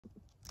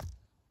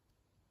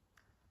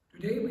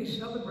Today we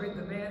celebrate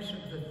the Mass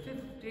of the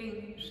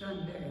 15th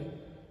Sunday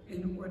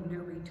in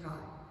Ordinary Time.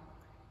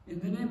 In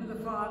the name of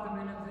the Father,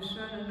 and of the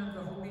Son, and of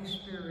the Holy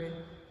Spirit,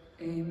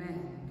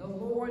 amen. The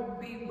Lord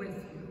be with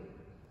you.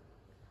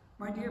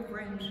 My dear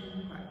friends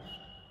in Christ,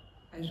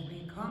 as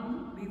we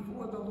come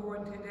before the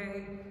Lord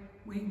today,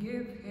 we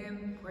give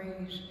him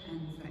praise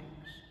and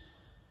thanks.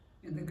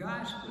 In the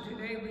Gospel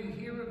today, we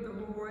hear of the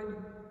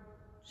Lord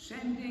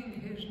sending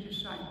his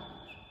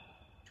disciples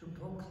to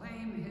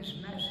proclaim his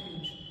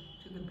message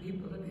to the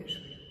people of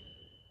Israel.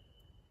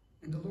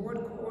 And the Lord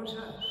calls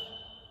us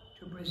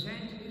to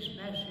present his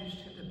message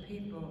to the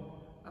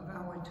people of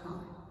our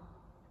time.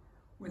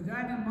 With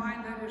that in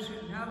mind, let us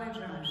acknowledge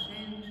our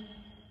sins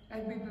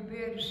as we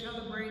prepare to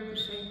celebrate the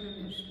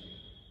sacred mystery.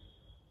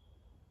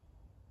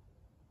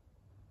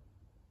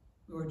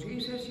 Lord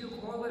Jesus, you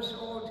call us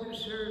all to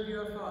serve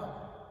your Father.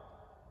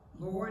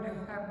 Lord,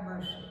 have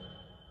mercy.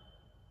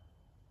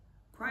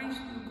 Christ,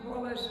 you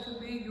call us to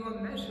be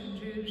your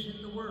messengers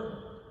in the world.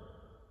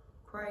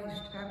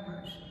 Christ, have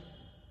mercy.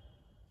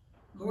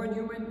 Lord,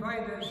 you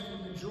invite us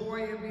to the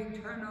joy of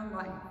eternal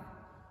life.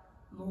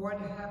 Lord,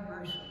 have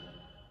mercy.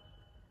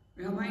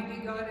 May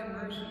Almighty God have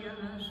mercy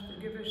on us,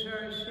 forgive us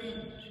our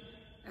sins,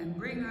 and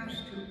bring us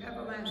to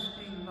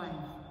everlasting life.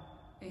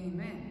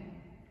 Amen.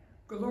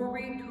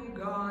 Glory to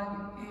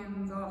God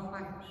in the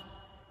highest,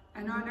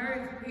 and on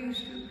earth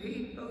peace to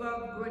people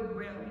of good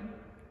will.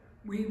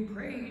 We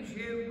praise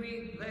you,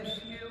 we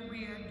bless you,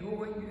 we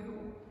adore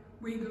you,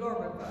 we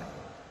glorify you.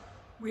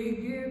 We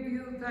give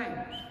you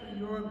thanks for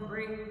your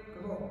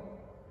great glory.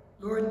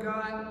 Lord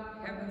God,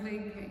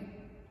 heavenly King,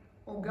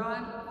 O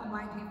God,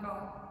 almighty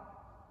Father,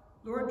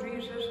 Lord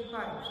Jesus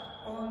Christ,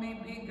 only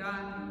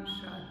begotten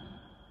Son,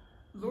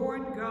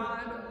 Lord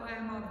God,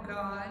 Lamb of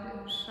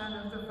God, Son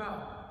of the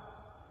Father,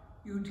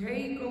 you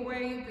take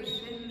away the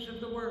sins of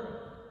the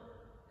world.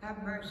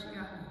 Have mercy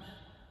on us.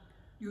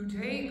 You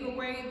take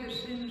away the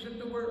sins of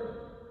the world.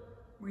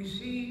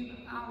 Receive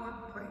our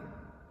prayer.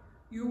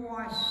 You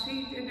are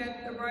seated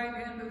at the right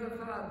hand of the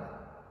Father.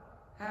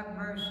 Have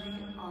mercy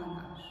on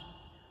us.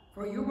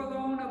 For you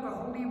alone are the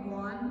Holy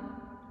One.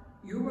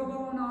 You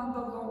alone are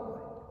the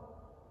Lord.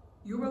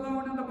 You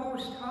alone are the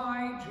Most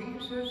High,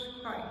 Jesus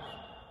Christ,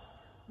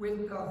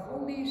 with the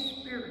Holy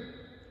Spirit,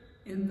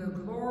 in the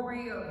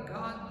glory of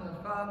God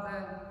the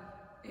Father.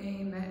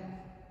 Amen.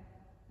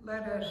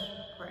 Let us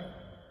pray.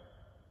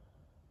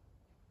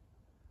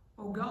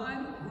 O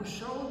God, who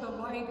show the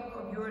light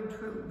of your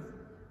truth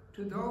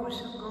to those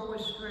who go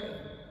astray,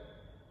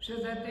 so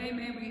that they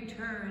may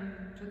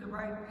return to the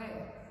right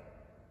path,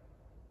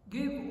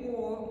 give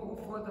all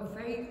who for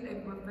the faith they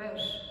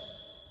profess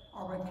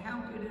are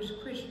accounted as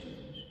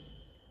Christians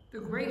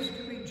the grace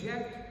to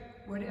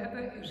reject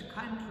whatever is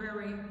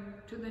contrary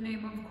to the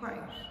name of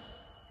Christ,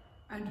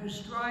 and to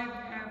strive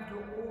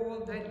after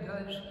all that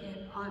does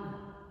it honor.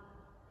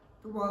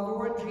 Through our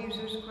Lord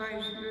Jesus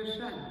Christ, your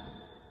Son,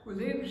 who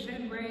lives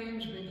and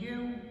reigns with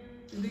you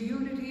in the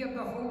unity of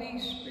the Holy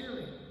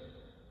Spirit,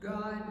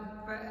 God,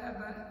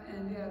 forever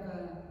and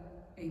ever.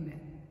 Amen.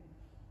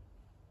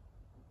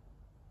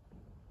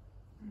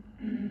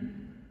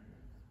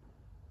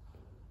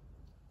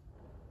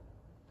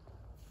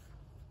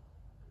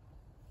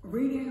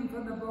 Reading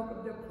from the book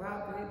of the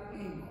prophet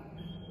Amos.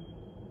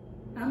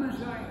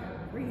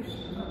 Amaziah, priest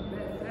of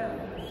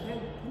Bethel,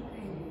 said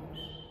to Amos,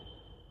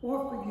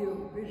 "Offer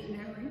you,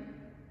 visionary,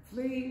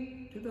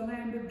 flee to the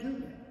land of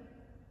Judah.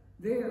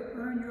 There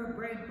earn your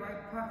bread by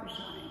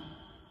prophesying,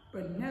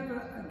 but never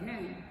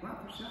again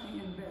prophesy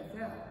in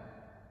Bethel,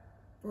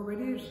 for it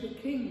is the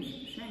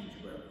king's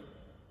sanctuary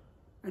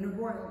and a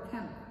royal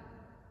temple."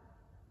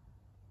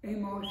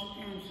 Amos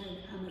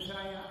answered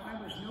Amaziah,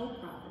 "I was no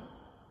prophet,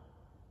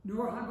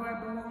 nor have I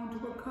belonged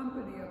to a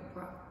company of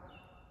prophets.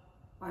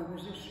 I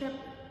was a shepherd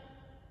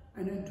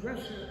and a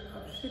dresser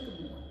of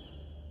sycamores.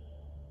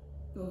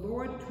 The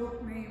Lord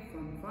took me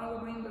from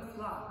following the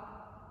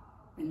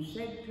flock and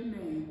said to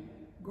me,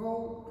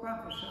 'Go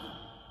prophesy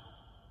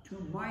to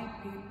my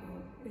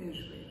people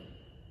Israel.'"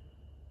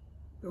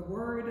 The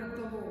word of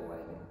the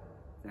Lord.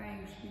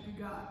 Thanks be to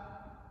God.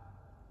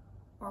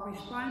 Our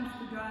response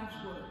to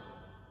God's word.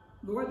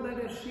 Lord, let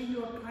us see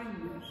your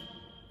kindness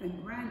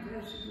and grant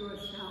us your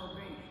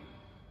salvation.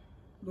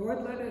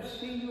 Lord, let us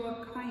see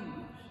your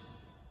kindness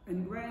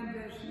and grant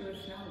us your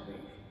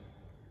salvation.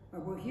 I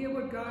will hear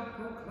what God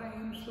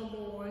proclaims, the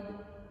Lord,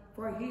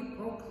 for he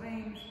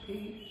proclaims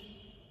peace.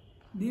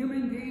 Near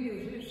indeed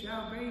is his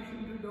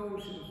salvation to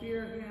those who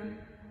fear him,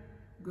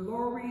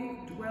 glory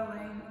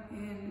dwelling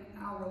in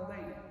our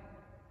land.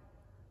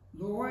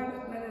 Lord,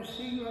 let us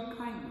see your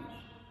kindness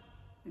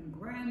and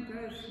grant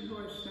us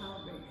your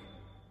salvation.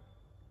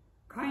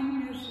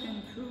 Kindness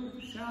and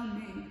truth shall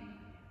meet,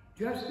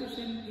 justice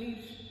and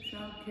peace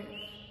shall kiss.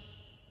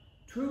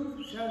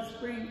 Truth shall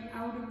spring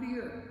out of the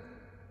earth,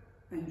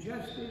 and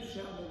justice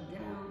shall look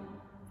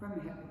down from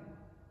heaven.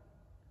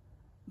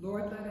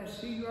 Lord, let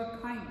us see your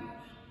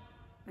kindness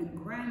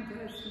and grant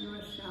us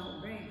your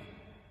salvation.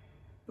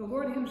 The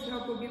Lord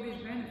himself will give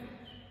his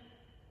benefits.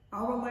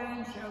 Our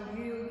land shall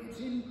yield its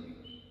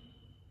increase.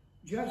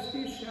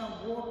 Justice shall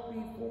walk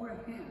before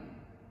him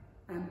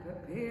and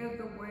prepare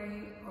the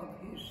way of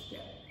his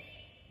steps.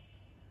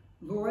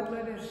 Lord,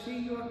 let us see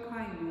your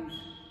kindness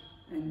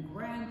and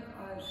grant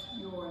us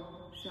your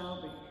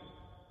salvation.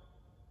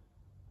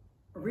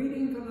 A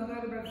reading from the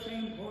letter of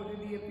St. Paul to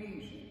the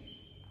Ephesians.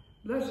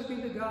 Blessed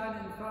be the God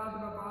and Father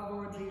of our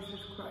Lord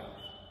Jesus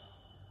Christ,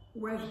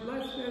 who has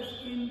blessed us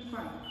in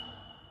Christ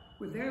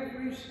with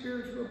every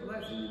spiritual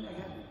blessing in the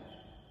heavens,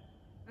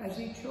 as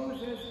he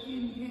chose us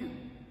in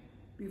him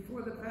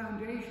before the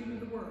foundation of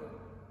the world,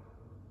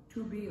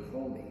 to be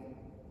holy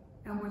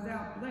and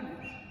without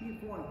blemish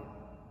before him.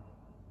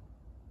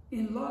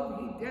 In love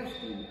he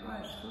destined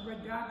us for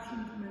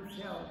adoption to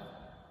himself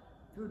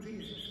through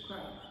Jesus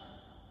Christ,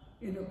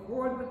 in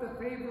accord with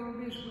the favor of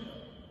his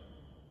will,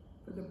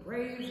 for the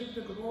praise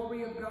of the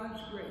glory of God's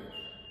grace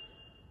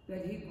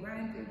that he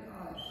granted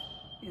us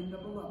in the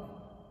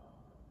Beloved.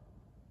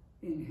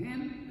 In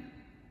him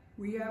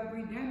we have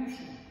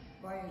redemption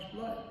by his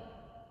blood,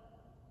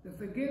 the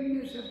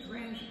forgiveness of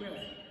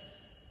transgression,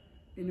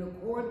 in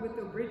accord with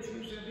the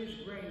riches of his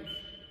grace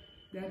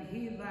that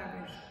he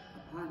lavished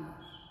upon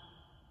us.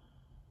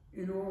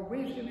 In all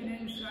wisdom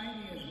and insight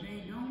he has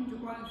made known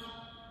to us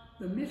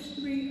the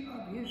mystery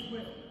of his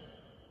will,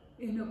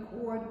 in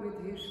accord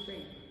with his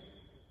faith,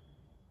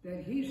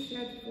 that he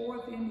set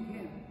forth in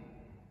him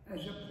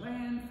as a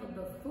plan for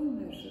the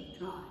fullness of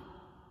time,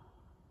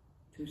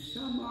 to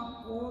sum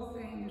up all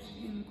things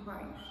in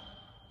Christ,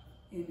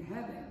 in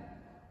heaven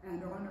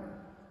and on earth.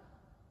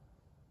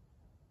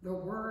 The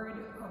word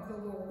of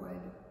the Lord.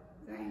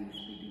 Thanks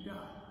be to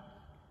God.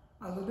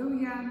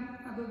 Alleluia,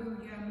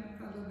 alleluia,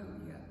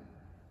 alleluia.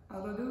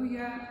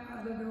 Alleluia,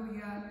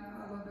 alleluia,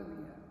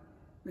 alleluia.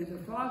 May the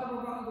Father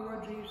of our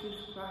Lord Jesus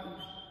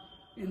Christ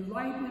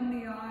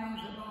enlighten the eyes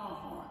of our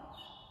hearts,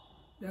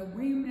 that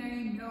we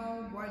may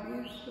know what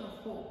is the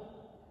hope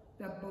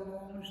that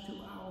belongs to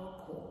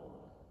our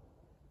call.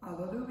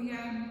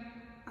 Alleluia,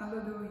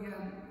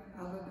 alleluia,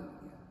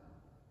 alleluia.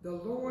 The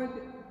Lord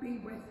be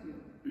with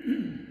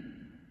you.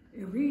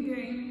 A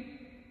reading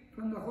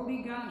from the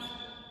Holy Gospel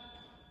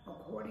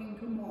according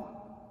to Mark.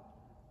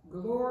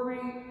 Glory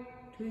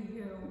to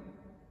you,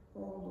 O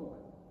Lord.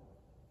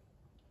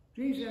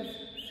 Jesus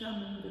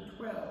summoned the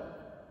 12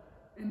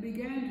 and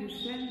began to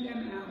send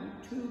them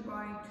out 2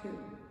 by 2,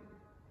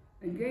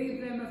 and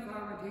gave them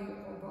authority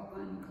over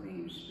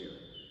unclean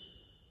spirits.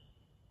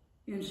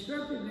 He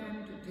instructed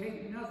them to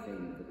take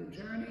nothing for the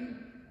journey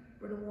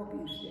but a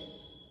walking stick,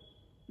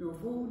 no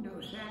food,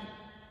 no sack,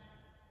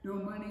 no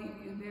money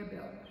in their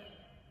belts.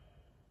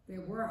 They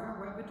were,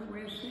 however, to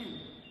wear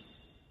sandals,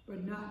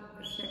 but not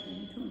a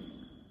second tunic.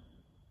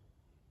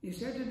 He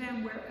said to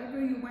them, wherever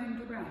you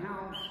enter a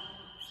house,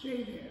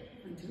 stay there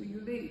until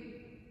you leave.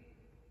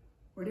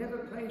 Whatever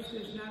place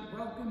does not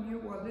welcome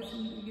you or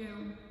listen to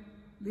you,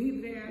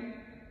 leave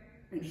there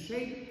and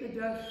shake the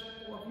dust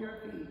off your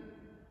feet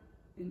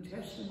in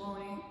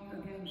testimony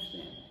against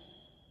them.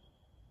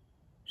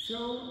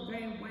 So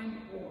they went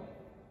off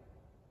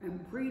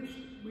and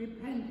preached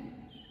repentance.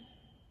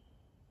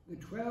 The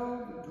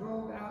 12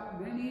 drove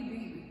out many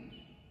demons,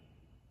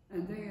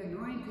 and they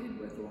anointed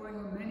with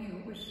oil many who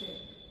were sick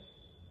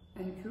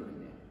and cured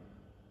them.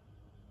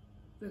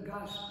 The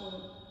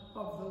Gospel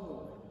of the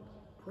Lord.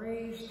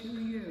 Praise to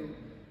you,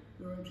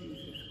 Lord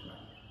Jesus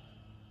Christ.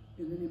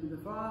 In the name of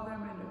the Father,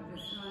 and of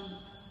the Son,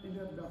 and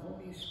of the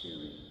Holy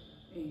Spirit.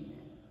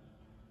 Amen.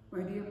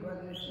 My dear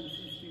brothers and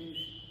sisters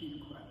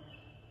in Christ.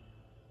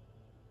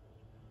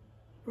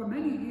 For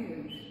many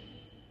years,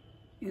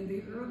 in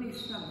the early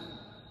summer,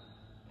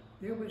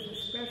 there was a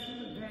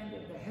special event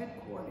at the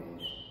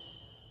headquarters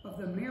of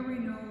the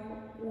Maryknoll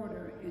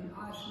Order in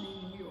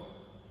Osney, New York.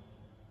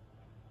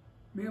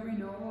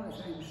 Maryknoll, as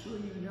I'm sure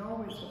you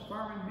know, is the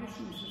foreign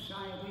mission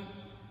society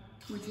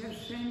which has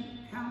sent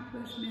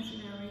countless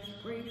missionaries,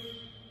 priests,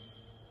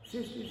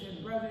 sisters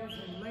and brothers,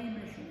 and lay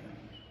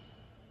missionaries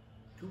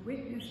to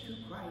witness to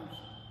Christ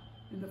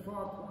in the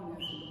far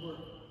corners of the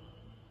world.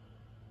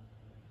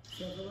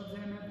 Several of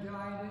them have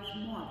died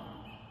as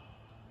martyrs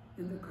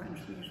in the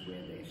countries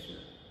where they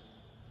serve.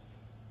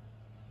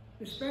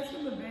 The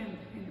special event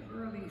in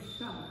early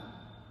summer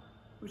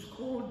was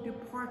called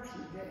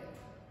Departure Day.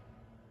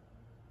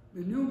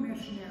 The new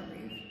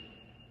missionaries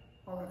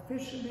are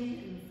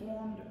officially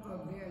informed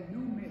of their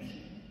new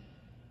mission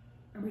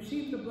and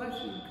receive the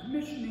blessing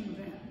commissioning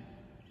them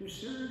to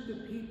serve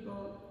the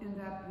people in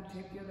that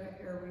particular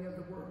area of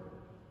the world.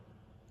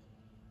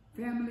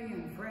 Family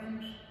and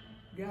friends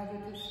gather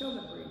to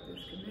celebrate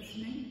this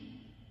commissioning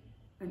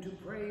and to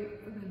pray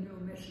for the new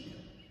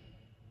missionaries.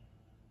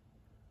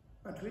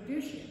 A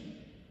tradition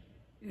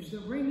is the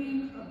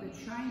ringing of the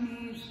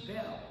Chinese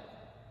bell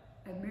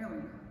at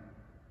Maryknoll.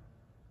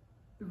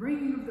 The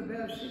ringing of the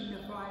bell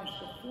signifies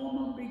the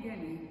formal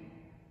beginning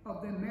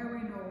of the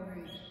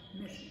Maryknollers'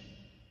 mission.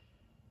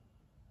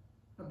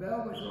 A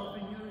bell was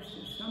often used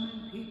to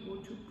summon people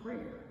to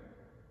prayer.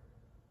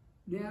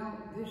 Now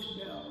this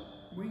bell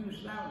rings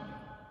loudly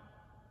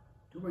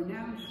to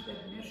announce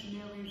that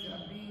missionaries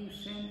are being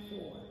sent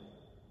forth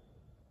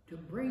to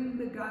bring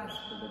the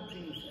gospel of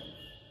Jesus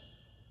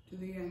to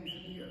the ends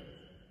of the earth.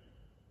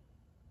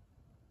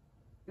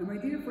 Now, my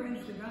dear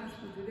friends, the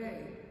gospel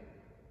today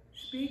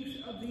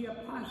speaks of the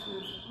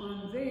apostles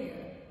on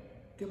their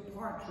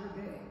departure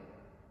day.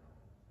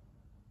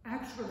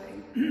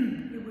 Actually,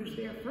 it was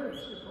their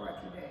first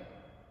departure day,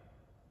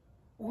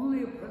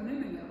 only a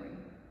preliminary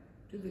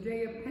to the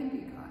day of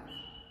Pentecost,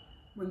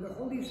 when the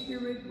Holy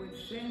Spirit would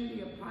send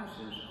the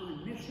apostles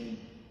on mission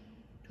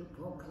to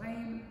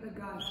proclaim the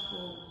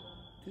gospel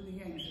to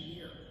the ends of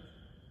the earth.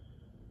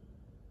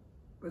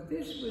 But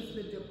this was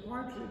the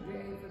departure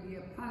day for the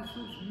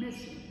apostles'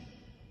 mission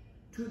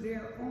to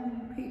their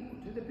own people,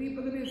 to the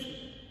people of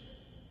Israel.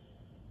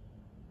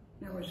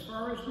 Now, as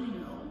far as we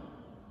know,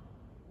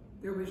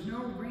 there was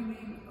no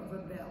ringing of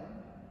a bell.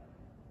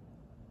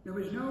 There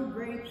was no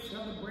great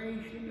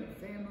celebration of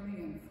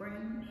family and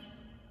friends.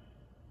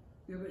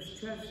 There was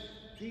just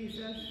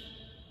Jesus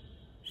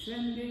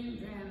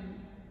sending them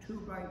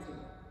 2 by 2.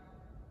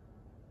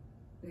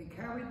 They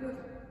carried with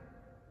them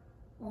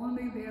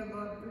only their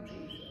love for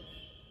Jesus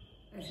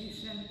as he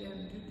sent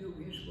them to do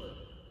his work.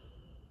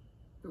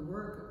 The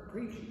work of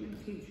preaching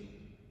and teaching.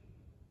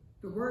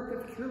 The work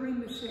of curing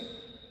the sick.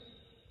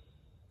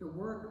 The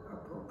work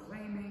of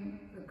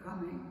proclaiming the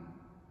coming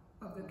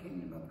of the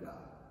kingdom of God.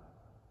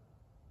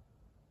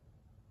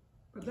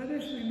 But let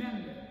us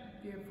remember,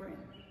 dear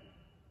friends,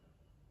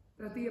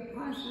 that the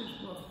apostles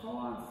were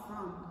far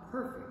from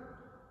perfect.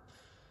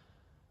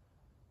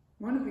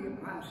 One of the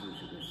apostles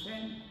who was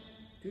sent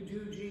to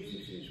do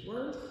Jesus'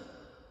 work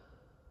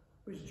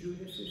was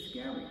Judas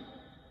Iscariot.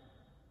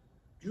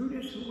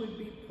 Judas, who would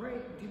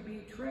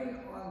betray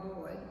our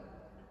Lord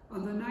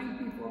on the night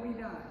before he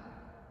died.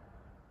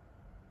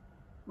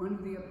 One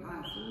of the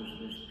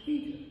apostles was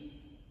Peter,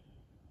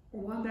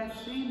 who on that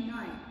same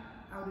night,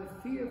 out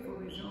of fear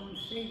for his own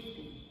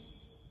safety,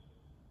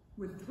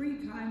 would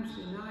 3 times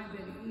deny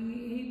that he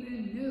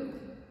even knew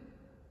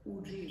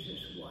who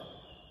Jesus was.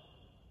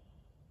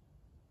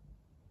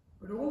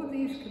 But all of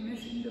these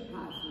commissioned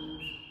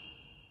apostles,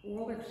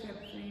 all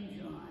except St.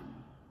 John,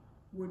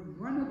 would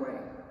run away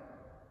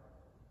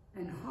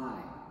and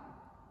hide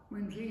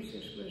when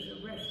Jesus was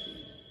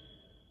arrested,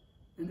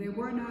 and they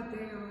were not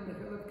there on the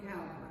hill of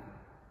Calvary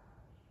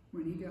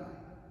when he died.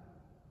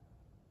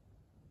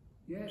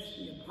 Yes,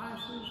 the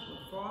apostles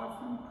were far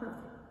from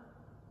perfect,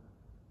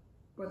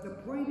 but the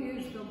point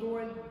is the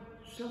Lord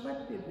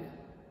selected them,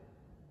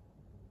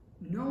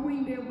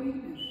 knowing their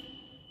weakness,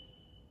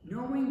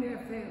 knowing their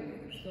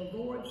failures. The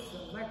Lord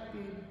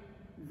selected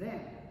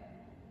them.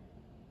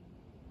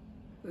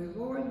 The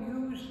Lord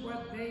used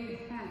what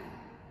they had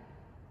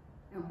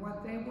and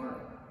what they were.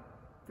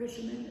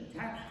 Fishermen, a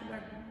tax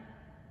collector,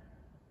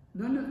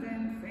 none of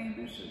them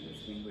famous or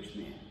distinguished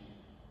men.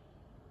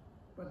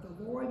 But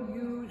the Lord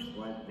used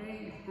what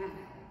they had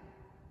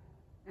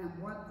and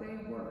what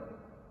they were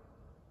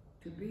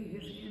to be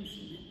his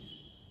instruments,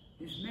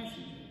 his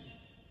messengers,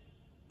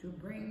 to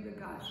bring the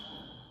gospel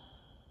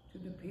to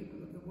the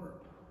people of the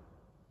world.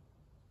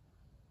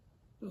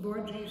 The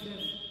Lord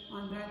Jesus,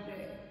 on that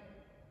day,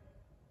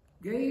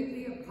 gave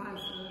the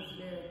apostles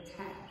their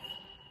task.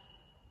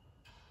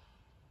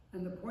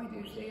 And the point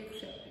is they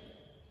accepted it.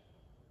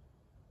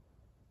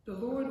 The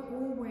Lord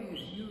always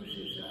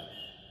uses us,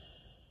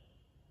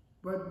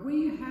 but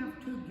we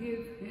have to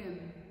give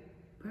him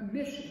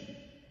permission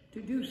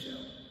to do so.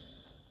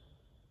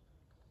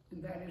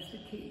 And that is the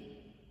key.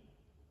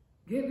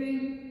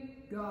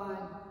 Giving God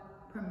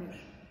permission.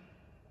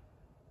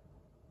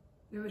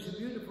 There was a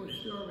beautiful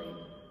story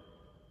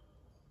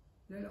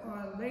that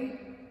our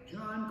late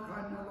John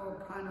Cardinal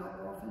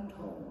O'Connor often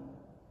told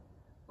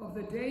of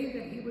the day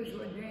that he was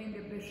ordained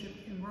a bishop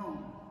in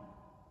Rome.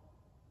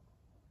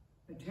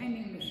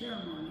 Attending the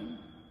ceremony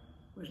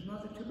was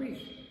Mother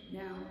Teresa,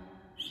 now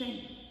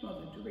Saint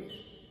Mother Teresa,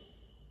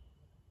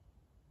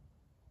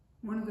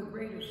 one of the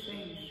greatest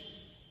saints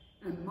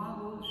and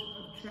models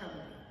of charity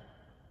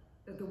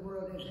that the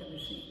world has ever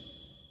seen.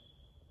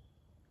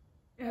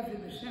 After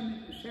the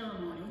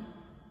ceremony,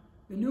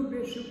 the new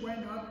bishop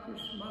went up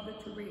to Mother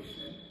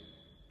Teresa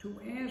to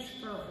ask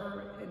for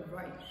her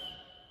advice.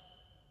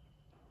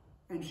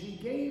 And she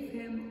gave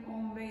him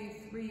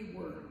only 3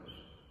 words,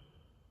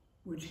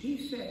 which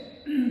he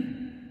said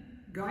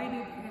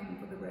guided him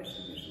for the rest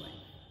of his life.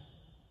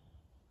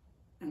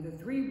 And the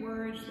 3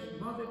 words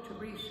that Mother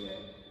Teresa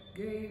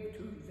gave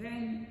to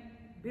then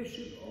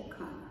Bishop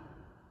O'Connor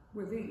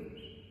were these: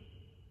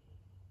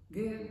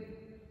 give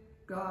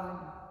God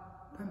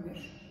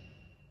permission.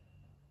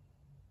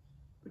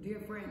 But dear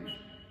friends,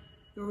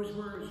 those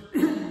words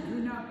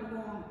do not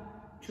belong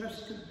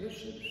just to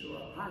bishops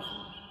or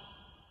apostles.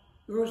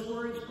 Those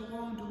words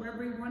belong to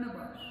every one of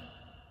us.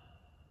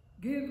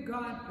 Give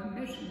God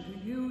permission to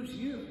use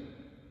you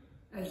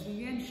as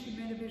the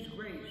instrument of his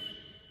grace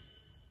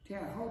to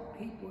help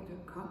people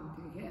to come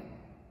to him.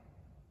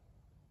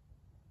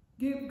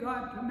 Give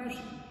God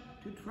permission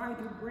to try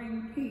to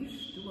bring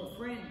peace to a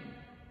friend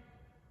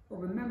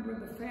or a member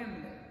of the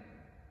family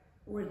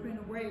who has been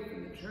away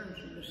from the church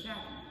and the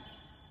sacraments.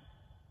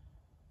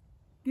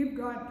 Give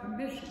God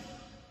permission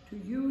to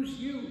use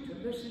you to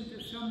listen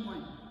to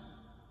someone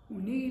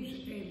who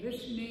needs a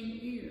listening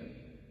ear,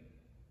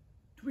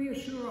 to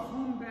reassure a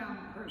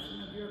homebound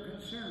person of your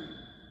concern,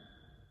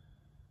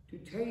 to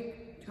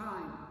take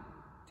time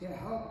to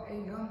help a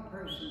young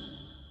person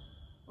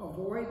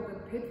avoid the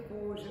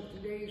pitfalls of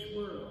today's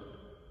world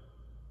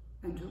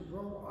and to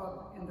grow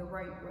up in the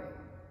right way.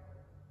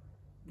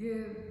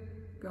 Give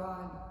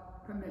God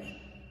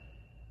permission.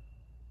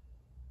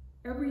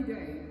 Every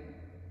day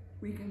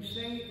we can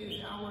say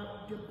is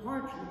our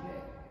departure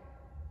day,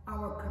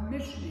 our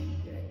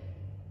commissioning day,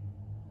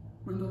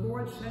 when the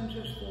Lord sends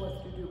us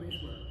forth to do his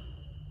work.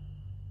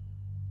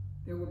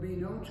 There will be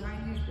no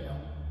Chinese bell,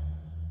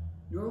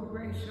 no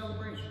great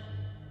celebration.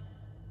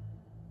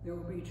 There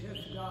will be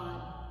just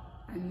God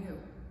and you,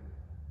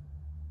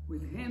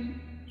 with him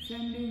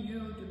sending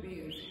you to be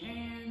his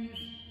hands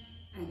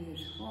and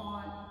his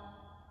heart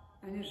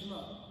and his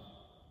love,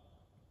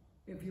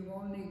 if you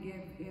only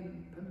give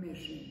him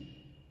permission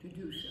to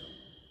do so.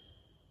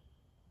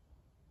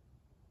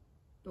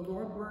 The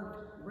Lord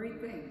worked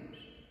great things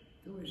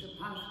through his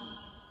apostles,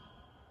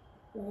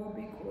 all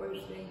because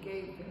they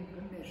gave him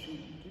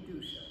permission to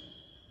do so.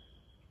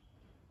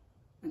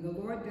 And the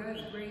Lord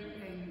does great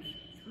things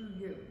through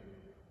you.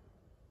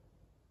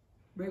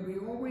 May we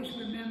always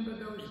remember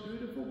those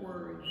beautiful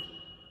words,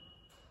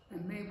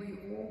 and may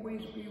we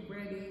always be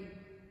ready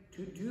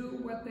to do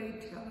what they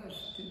tell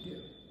us to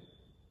do.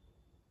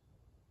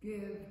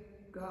 Give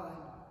God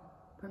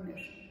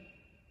permission.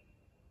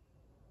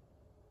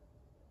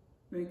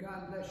 May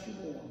God bless you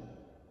all.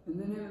 In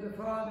the name of the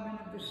Father, and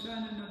of the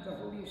Son, and of the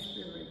Holy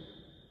Spirit.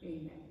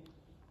 Amen.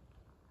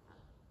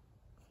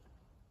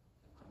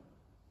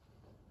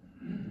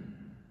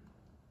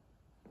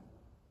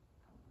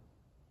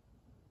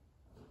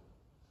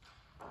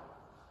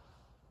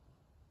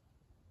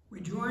 We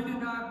join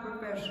in our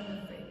profession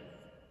of faith.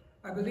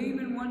 I believe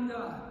in one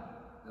God,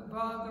 the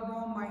Father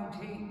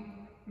Almighty,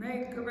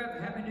 maker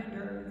of heaven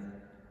and earth,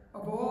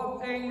 of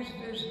all things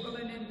visible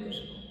and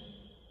invisible.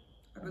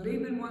 I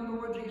believe in one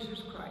Lord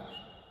Jesus Christ,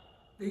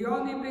 the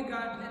only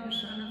begotten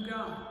Son of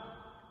God,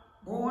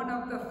 born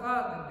of the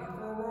Father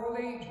before all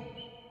ages,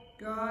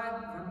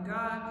 God from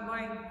God,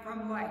 light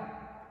from light,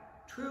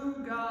 true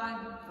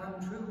God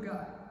from true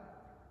God,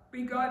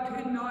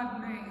 begotten,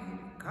 not made,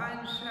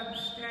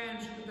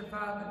 consubstantial with the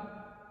Father.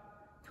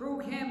 Through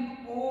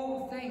him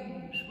all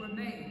things were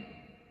made.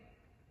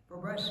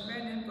 For us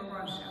men and for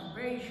our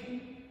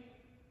salvation,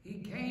 he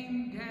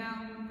came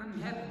down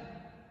from heaven,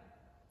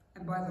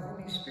 and by the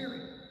Holy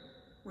Spirit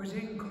was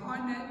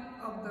incarnate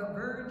of the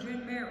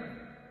Virgin Mary,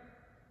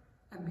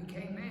 and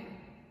became man.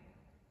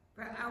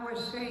 For our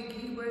sake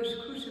he was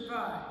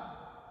crucified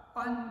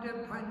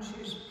under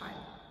Pontius Pilate.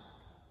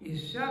 He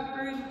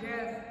suffered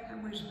death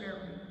and was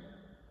buried,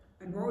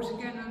 and rose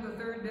again on the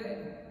third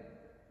day,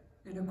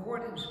 in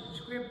accordance with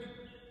Scriptures.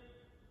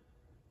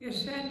 He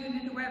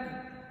ascended into heaven,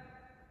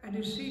 and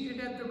is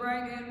seated at the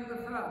right hand of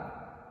the Father.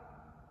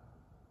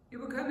 He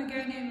will come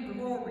again in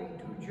glory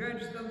to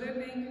judge the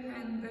living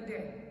and the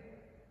dead,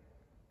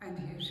 and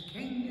his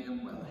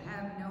kingdom will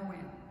have no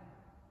end.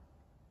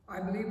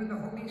 I believe in the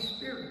Holy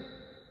Spirit,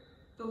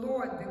 the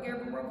Lord, the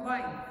giver of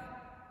life,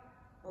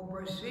 who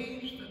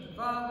proceeds from the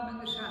Father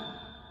and the Son,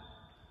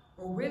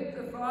 who with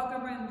the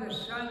Father and the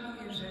Son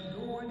is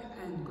adored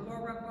and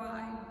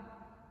glorified,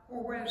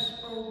 who has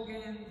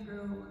spoken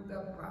through the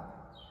prophets.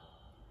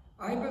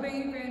 I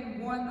believe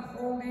in one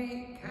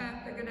holy,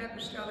 Catholic, and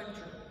Apostolic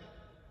Church.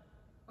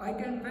 I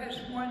confess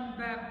one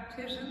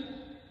baptism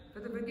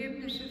for the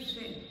forgiveness of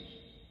sins,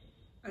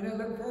 and I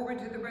look forward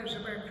to the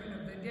resurrection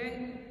of the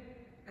dead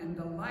and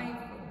the life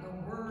of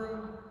the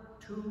world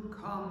to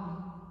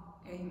come.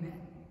 Amen.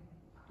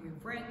 Dear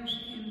friends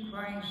in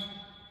Christ,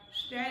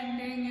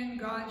 standing in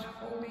God's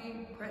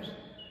holy presence,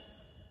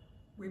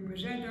 we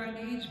present our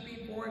needs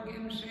before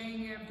him,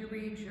 saying after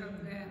each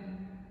of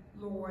them,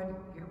 Lord,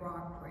 hear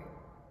our prayer.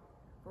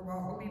 For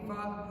our Holy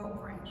Father,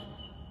 Pope Francis,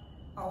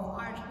 our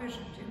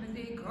Archbishop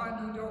Timothy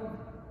Cardinal Dolan,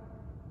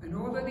 and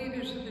all the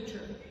leaders of the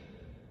Church,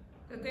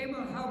 that they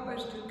will help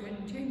us to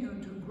continue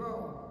to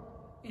grow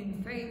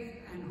in faith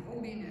and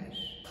holiness,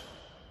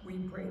 we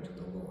pray to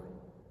the Lord.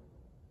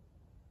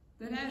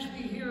 Then as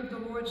we hear of the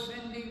Lord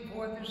sending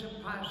forth his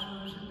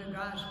apostles in the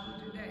gospel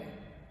today,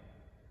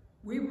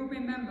 we will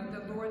remember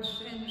the Lord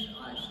sends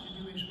us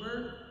to do his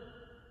work,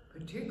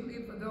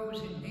 particularly for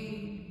those in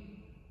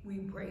need. We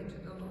pray to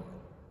the Lord.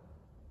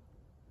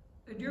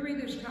 That during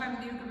this time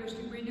of the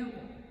Eucharistic renewal,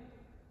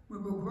 we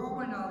will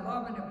grow in our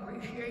love and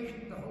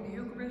appreciation of the Holy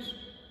Eucharist,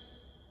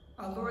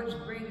 our Lord's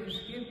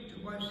greatest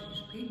gift to us,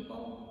 his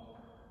people.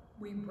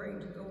 We pray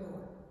to the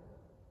Lord.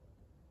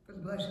 For the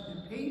blessing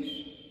and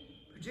peace,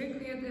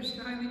 particularly at this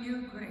time in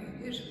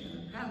Ukraine,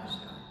 Israel, and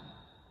Palestine,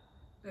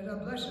 that our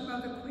Blessed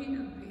Mother, Queen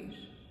of Peace,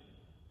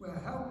 will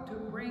help to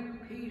bring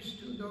peace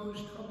to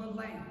those troubled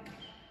lands.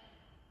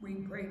 We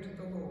pray to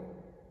the Lord.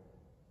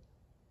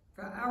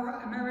 For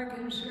our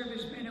American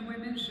servicemen and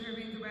women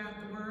serving throughout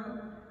the world,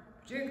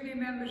 particularly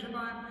members of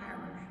our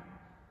parish,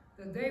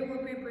 that they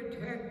will be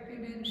protected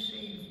in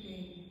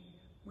safety,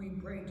 we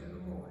pray to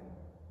the Lord.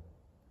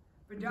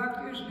 For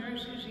doctors,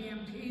 nurses,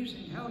 EMTs,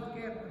 and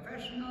healthcare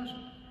professionals,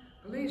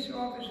 police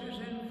officers,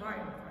 and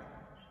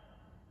firefighters,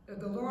 that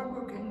the Lord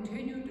will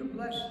continue to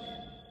bless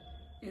them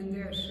in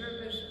their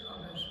service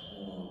of us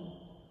all,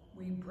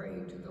 we pray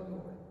to the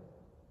Lord.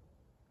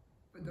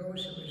 For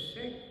those who are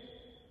sick,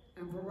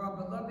 and for our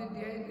beloved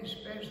dead,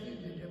 especially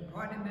the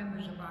departed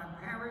members of our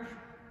parish,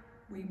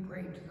 we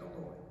pray to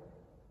the Lord.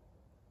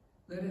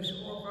 Let us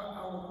offer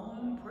our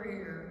own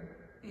prayer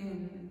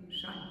in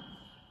silence.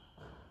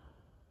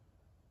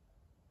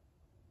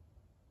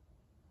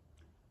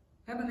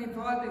 Heavenly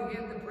Father,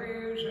 hear the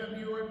prayers of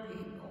your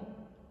people.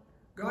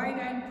 Guide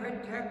and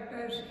protect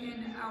us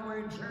in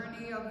our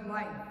journey of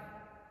life,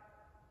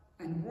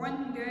 and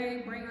one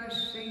day bring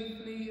us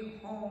safely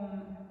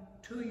home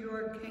to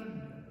your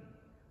kingdom.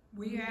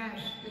 We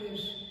ask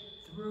this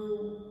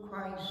through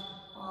Christ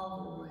our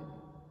Lord.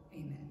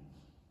 Amen.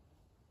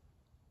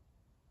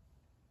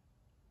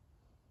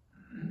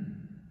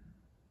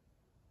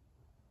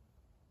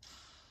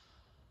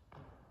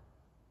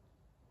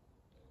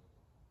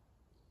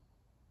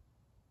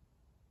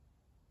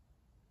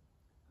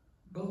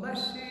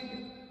 Blessed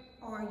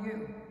are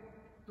you,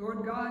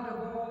 Lord God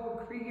of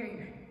all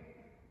creation,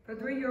 for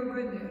through your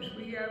goodness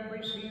we have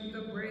received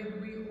the bread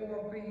we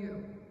offer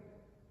you.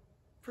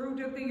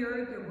 Fruit of the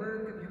earth, the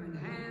work of human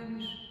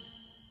hands,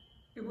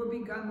 it will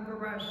become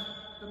for us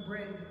the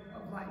bread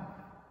of life.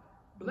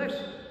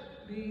 Blessed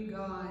be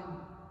God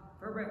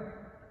forever.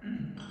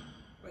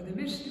 By the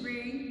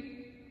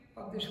mystery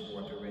of this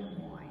water and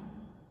wine,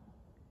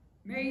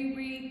 may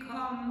we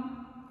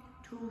come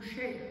to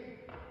share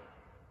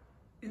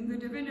in the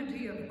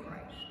divinity of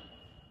Christ,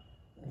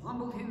 who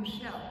humbled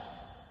himself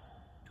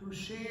to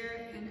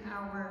share in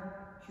our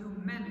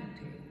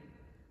humanity.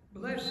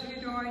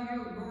 Blessed are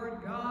you, Lord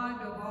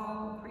God of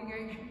all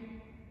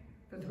creation,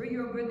 for through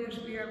your goodness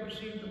we have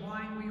received the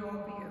wine we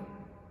offer you,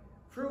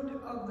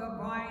 fruit of the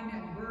vine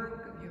and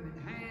work of human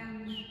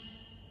hands.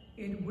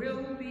 It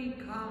will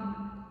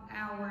become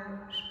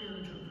our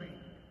spiritual drink.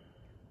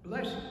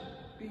 Blessed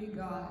be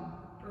God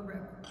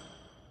forever.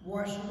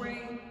 Wash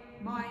away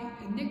my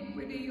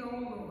iniquity, O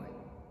Lord,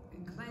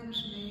 and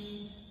cleanse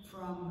me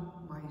from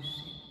my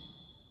sin.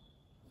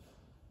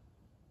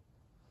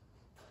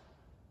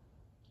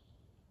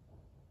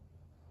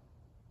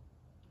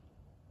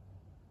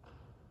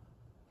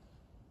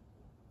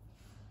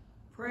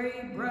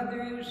 Pray,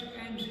 brothers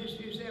and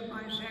sisters, that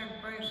my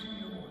sacrifice and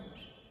yours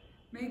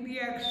may be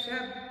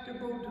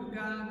acceptable to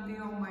God,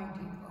 the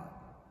Almighty God.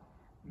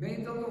 May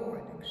the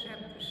Lord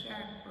accept the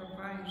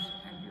sacrifice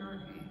at your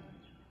hands,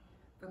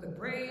 for the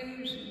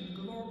praise and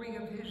glory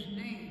of his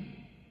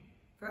name,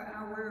 for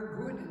our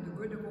good and the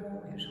good of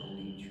all his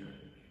holy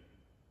church.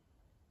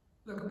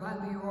 Look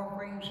upon the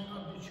offerings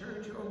of the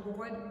church, O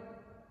Lord,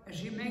 as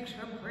she makes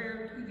her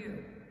prayer to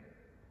you,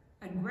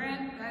 and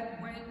grant that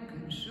when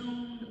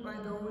consumed by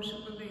those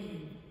who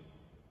believe,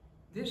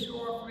 this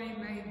offering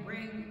may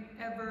bring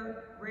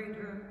ever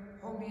greater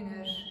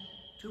holiness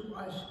to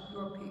us,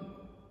 your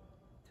people,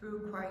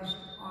 through Christ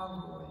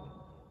our Lord.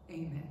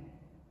 Amen.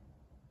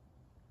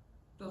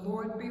 The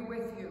Lord be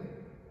with you.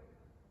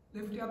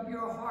 Lift up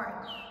your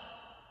hearts.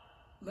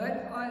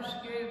 Let us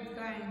give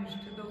thanks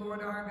to the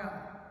Lord our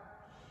God.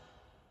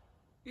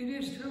 It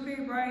is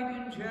truly right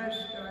and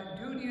just, our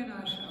duty and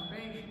our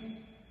salvation,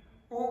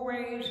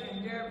 always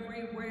and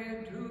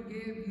everywhere to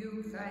give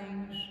you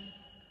thanks,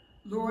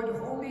 Lord,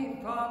 Holy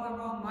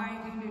Father,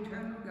 Almighty and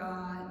eternal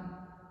God,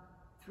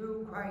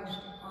 through Christ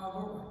our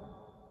Lord.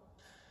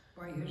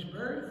 By his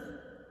birth,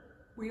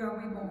 we are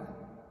reborn.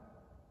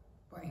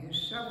 By his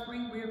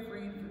suffering, we are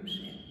freed from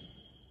sin.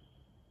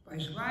 By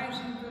his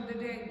rising from the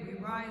dead, we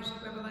rise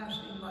to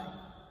everlasting life.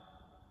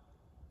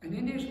 And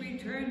in his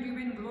return to you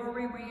in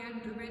glory, we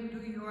enter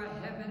into your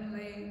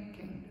heavenly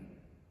kingdom.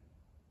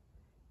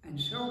 And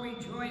so we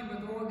join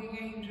with all the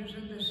angels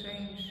and the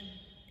saints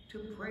to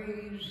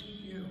praise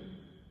you,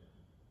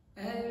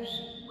 as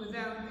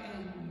without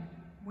end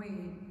we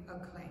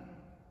acclaim.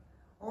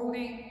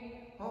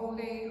 Holy,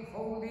 holy,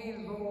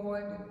 holy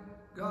Lord,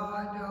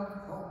 God of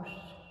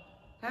hosts,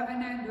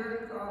 heaven and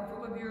earth are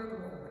full of your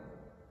glory.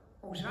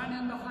 Hosanna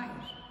in the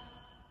highest.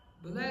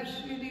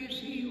 Blessed is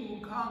he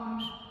who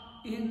comes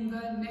in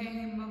the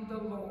name of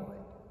the Lord.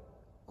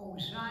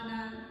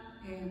 Hosanna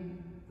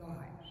in the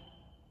highest.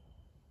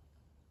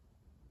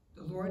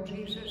 The Lord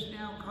Jesus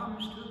now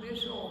comes to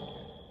this altar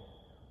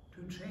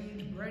to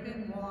change bread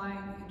and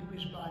wine into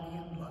his body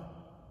and blood.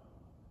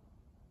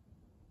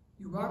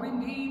 You are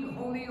indeed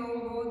holy,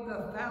 O Lord,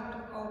 the fount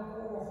of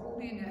all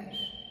holiness.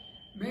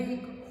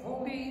 Make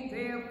holy,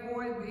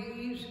 therefore,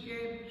 these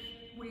gifts,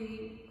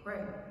 we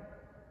pray,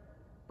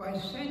 by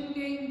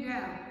sending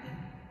down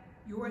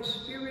your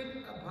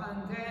Spirit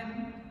upon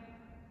them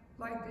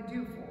like the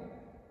dewfall,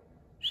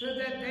 so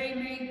that they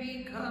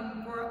may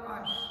become for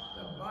us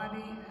the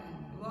body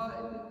and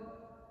blood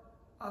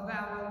of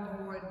our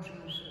Lord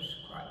Jesus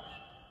Christ.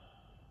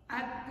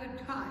 At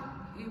the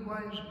time he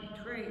was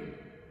betrayed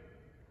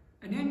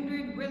and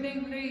entered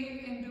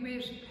willingly into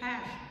his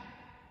passion,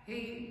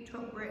 he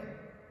took bread,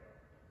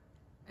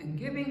 and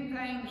giving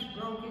thanks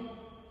broke it,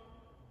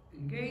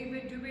 and gave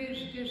it to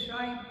his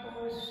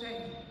disciples,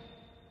 saying,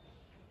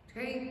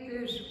 "Take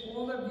this,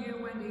 all of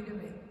you, and eat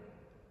of it.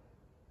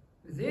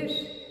 This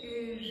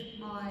is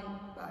my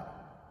body,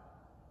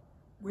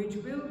 which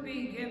will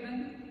be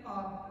given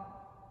up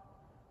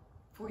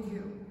for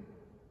you."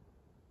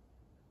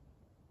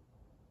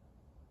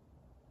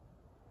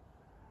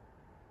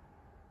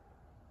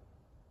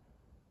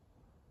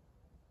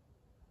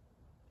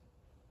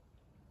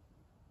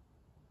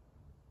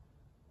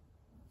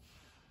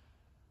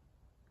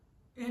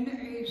 In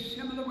a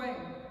similar way,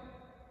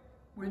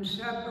 when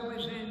supper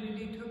was ended,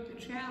 he took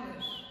the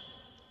chalice,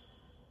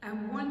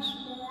 and once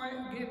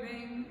more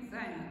giving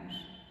thanks,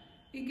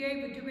 he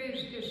gave it to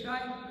his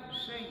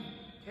disciples, saying,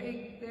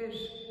 "Take this,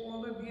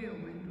 all of you,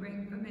 and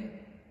drink from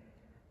it.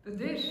 For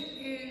this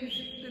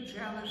is the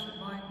chalice of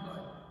my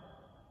blood,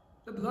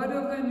 the blood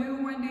of the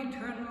new and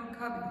eternal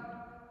covenant,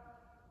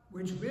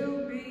 which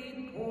will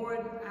be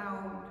poured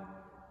out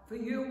for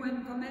you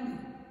and for many,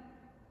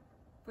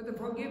 for the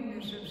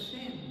forgiveness of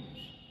sins.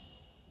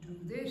 Do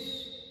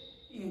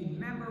this in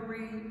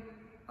memory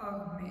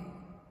of me."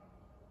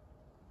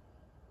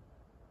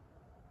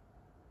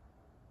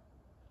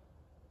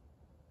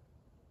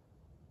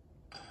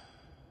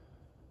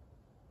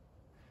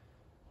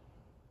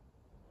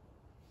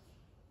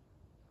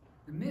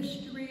 The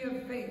mystery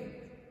of faith.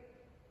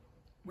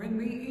 When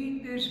we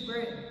eat this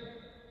bread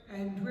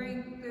and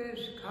drink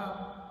this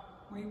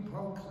cup, we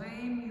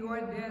proclaim your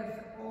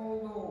death,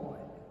 O Lord,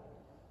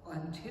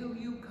 until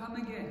you come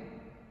again.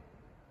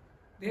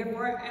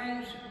 Therefore,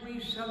 as we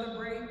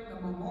celebrate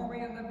the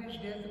memorial of his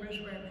death and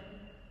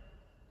resurrection,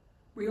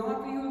 we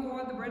offer you,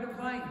 Lord, the bread of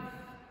life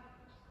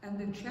and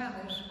the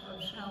chalice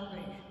of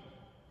salvation,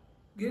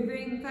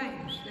 giving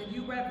thanks that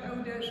you have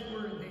held us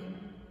worthy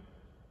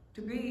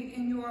to be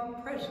in your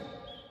presence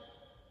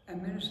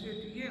and minister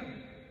to you.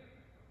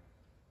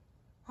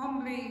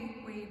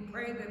 Humbly we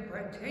pray that,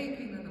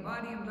 partaking of the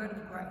body and blood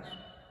of Christ,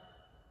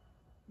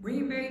 we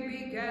may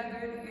be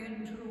gathered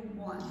into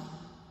one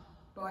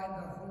by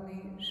the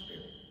Holy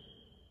Spirit.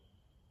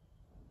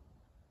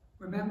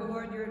 Remember,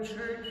 Lord, your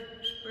church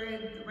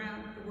spread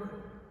throughout the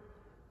world,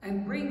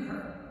 and bring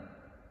her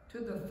to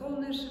the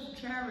fullness of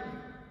charity,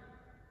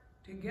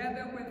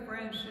 together with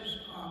Francis,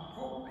 our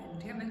Pope,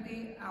 and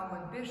Timothy,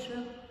 our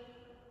Bishop,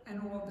 and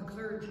all the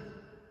clergy.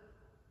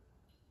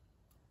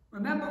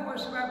 Remember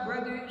also our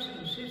brothers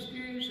and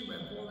sisters who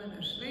have fallen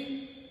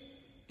asleep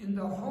in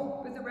the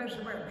hope of the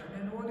resurrection,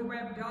 and all who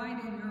have died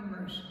in your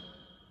mercy.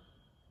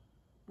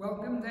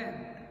 Welcome them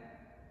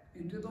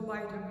into the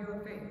light of your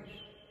face.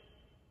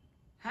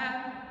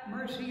 Have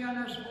mercy on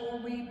us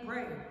all, we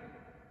pray,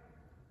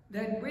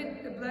 that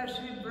with the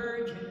Blessed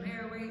Virgin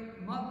Mary,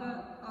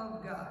 Mother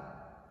of God,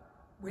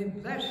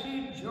 with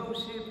blessed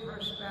Joseph,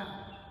 her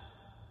spouse,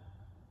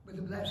 with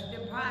the blessed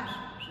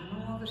apostles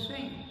and all the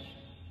saints,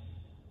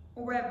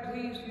 who have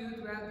pleased you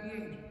throughout the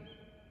ages,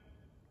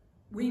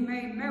 we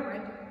may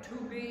merit to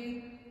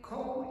be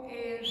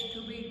co-heirs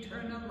to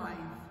eternal life,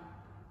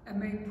 and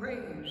may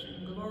praise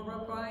and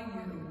glorify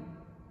you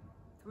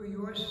through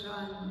your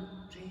Son,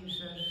 Jesus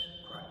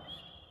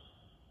Christ.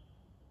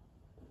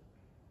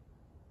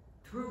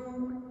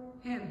 Through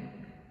him,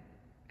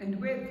 and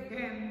with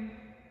him,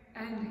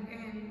 and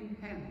in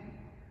him,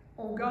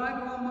 O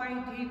God,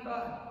 Almighty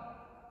Father,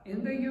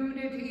 in the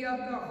unity of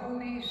the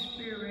Holy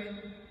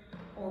Spirit,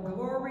 all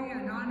glory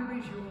and honor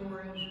is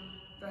yours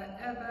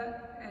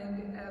forever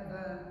and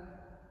ever.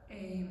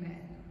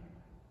 Amen.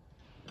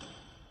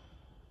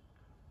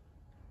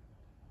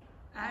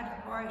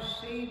 At our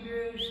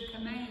Savior's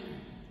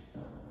command,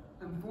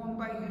 informed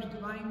by his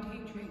divine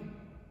teaching,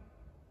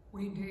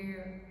 we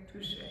dare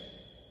to say,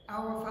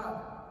 Our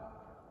Father,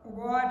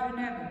 who art in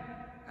heaven,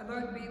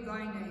 hallowed be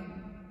thy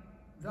name.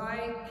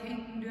 Thy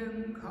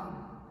kingdom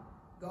come,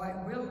 thy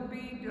will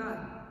be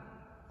done,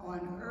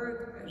 on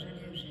earth as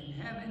it is in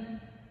heaven.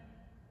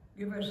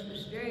 Give us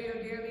this day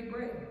our daily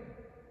bread,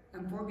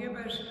 and forgive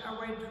us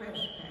our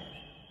trespasses,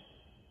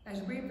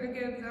 as we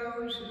forgive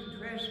those who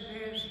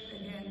trespass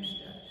against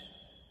us.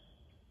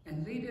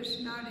 And lead us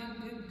not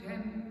into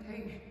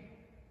temptation,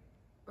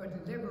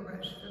 but deliver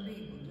us from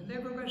evil.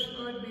 Deliver us,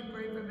 Lord, we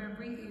pray, from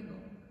every evil.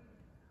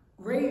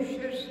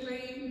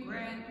 Graciously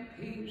grant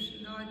peace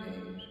in our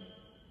days,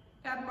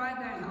 that by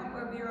the help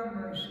of your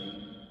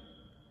mercy,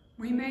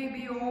 we may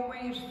be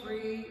always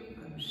free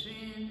from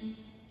sin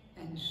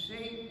and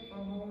safe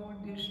from all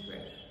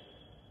distress,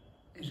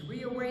 as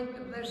we await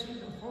the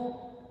blessed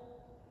hope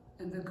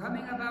and the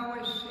coming of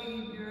our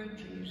Savior,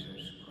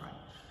 Jesus Christ.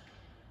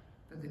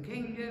 For the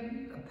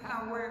kingdom, the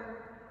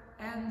power,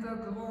 and the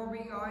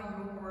glory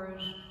are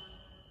yours,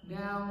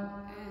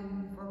 now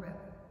and forever.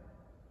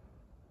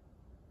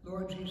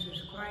 Lord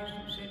Jesus Christ,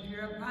 who said to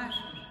your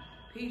apostles,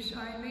 Peace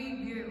I leave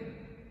you,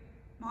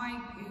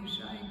 my peace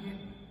I give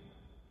you.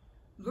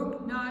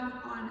 Look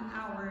not on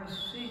our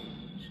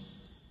sins,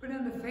 but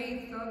in the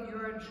faith of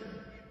your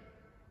church,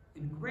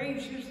 and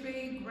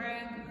graciously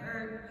grant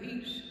her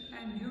peace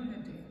and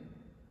unity,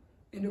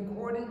 in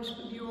accordance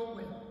with your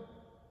will,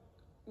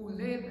 who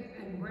live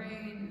and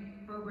reign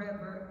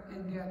forever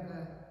and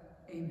ever.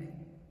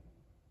 Amen.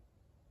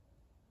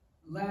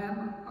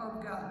 Lamb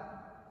of God,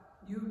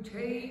 you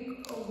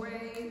take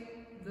away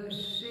the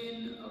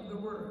sin of the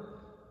world.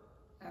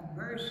 Have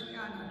mercy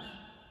on us.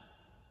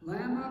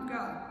 Lamb of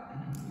God,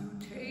 you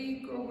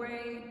take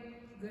away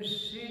the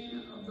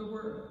sin of the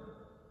world.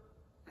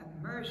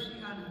 Have mercy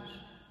on us.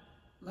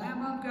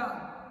 Lamb of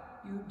God,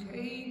 you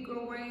take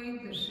away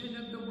the sin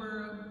of the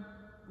world.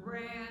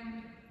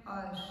 Grant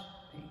us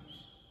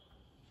peace.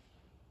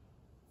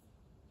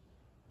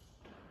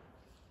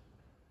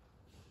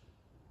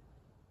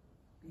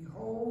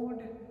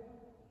 Behold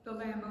the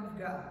Lamb of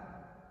God.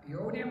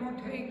 Behold him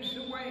who takes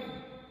away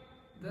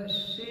the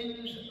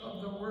sins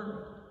of the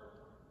world.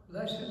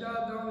 Blessed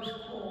are those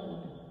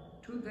called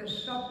to the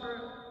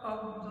supper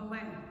of the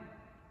Lamb.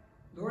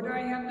 Lord, I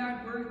am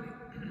not worthy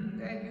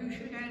that you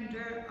should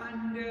enter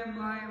under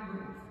my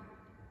roof,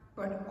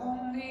 but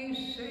only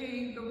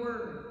say the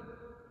word,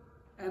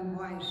 and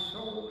my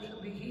soul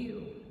shall be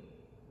healed.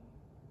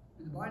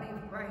 In the body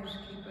of Christ,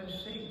 keep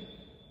us safe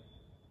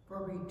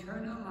for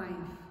eternal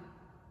life.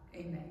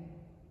 Amen.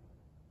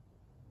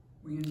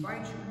 We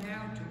invite you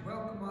now to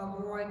welcome our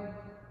Lord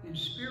in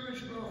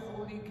spiritual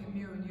Holy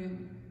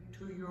Communion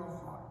to your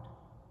heart.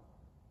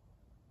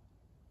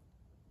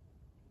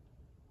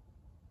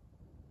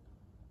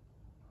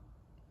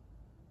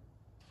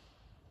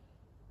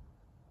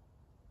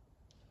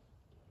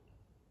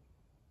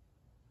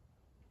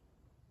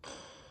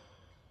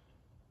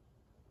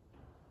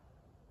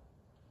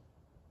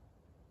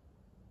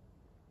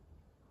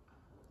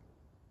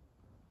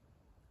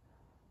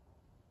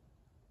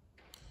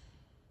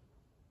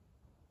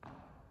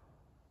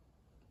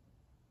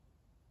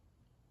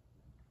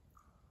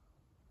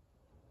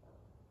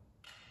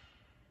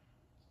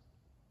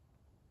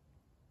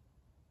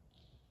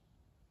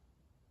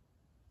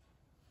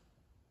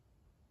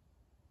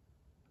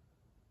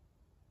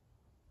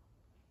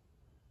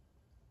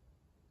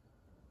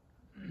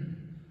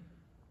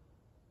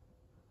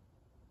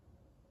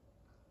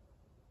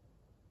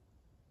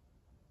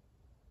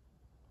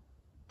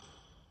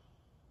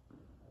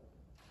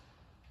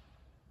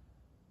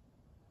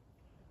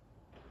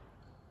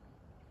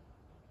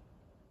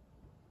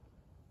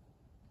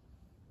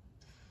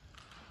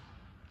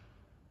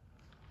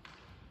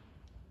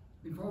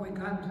 Before we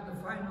come to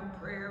the final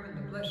prayer and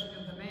the blessing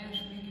of the Mass,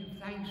 we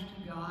give thanks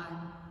to God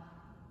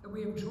that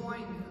we have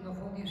joined in the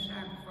holy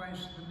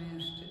sacrifice of the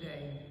Mass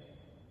today.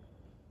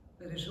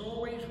 Let us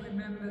always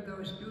remember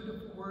those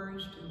beautiful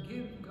words to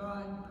give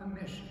God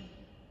permission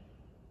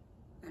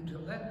and to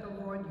let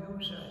the Lord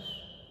use us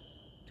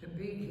to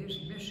be his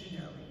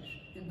missionaries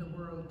in the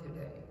world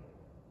today.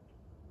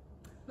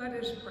 Let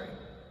us pray.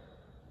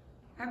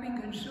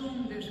 Having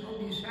consumed this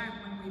holy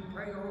sacrament, we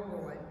pray, O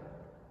Lord,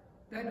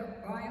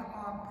 that by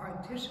our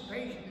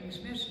participation in this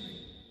mystery,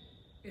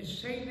 its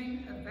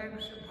saving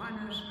effects upon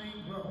us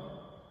may grow.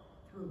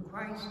 Through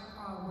Christ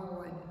our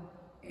Lord.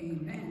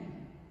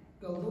 Amen.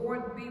 The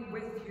Lord be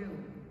with you.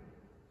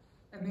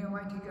 And may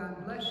Almighty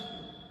God bless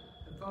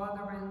you, the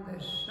Father and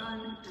the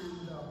Son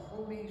and the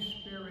Holy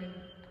Spirit.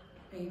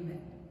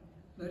 Amen.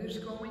 Let us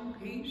go in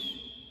peace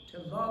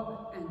to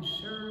love and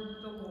serve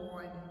the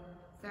Lord.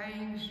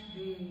 Thanks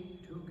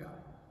be to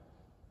God.